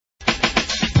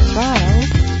Trial.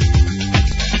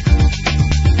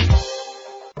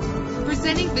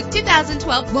 Presenting the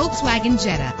 2012 Volkswagen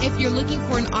Jetta. If you're looking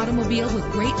for an automobile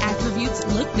with great attributes,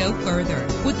 look no further.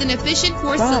 With an efficient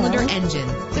 4-cylinder engine,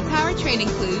 the powertrain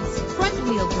includes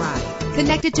front-wheel drive,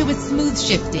 connected to a smooth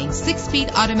shifting 6-speed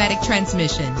automatic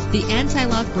transmission. The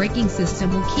anti-lock braking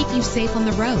system will keep you safe on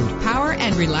the road. Power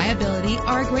and reliability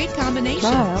are a great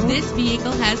combination. This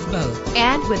vehicle has both.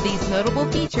 And with these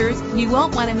notable features, you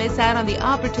won't want to miss out on the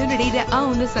opportunity to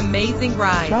own this amazing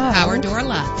ride. Power door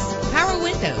locks, power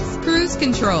windows, cruise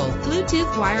control,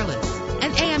 Bluetooth wireless,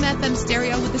 an AM/FM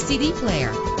stereo with a CD player,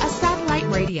 a satellite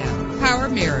radio, power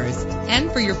mirrors.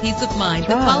 And for your peace of mind, the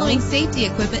following safety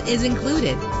equipment is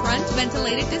included: front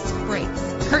ventilated disc brakes,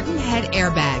 curtain head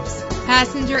airbags,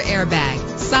 passenger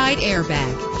airbag, side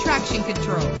airbag, traction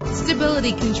control,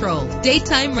 stability control,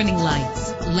 daytime running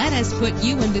lights. Let us put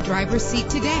you in the driver's seat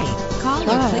today. Call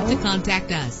or click to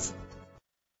contact us.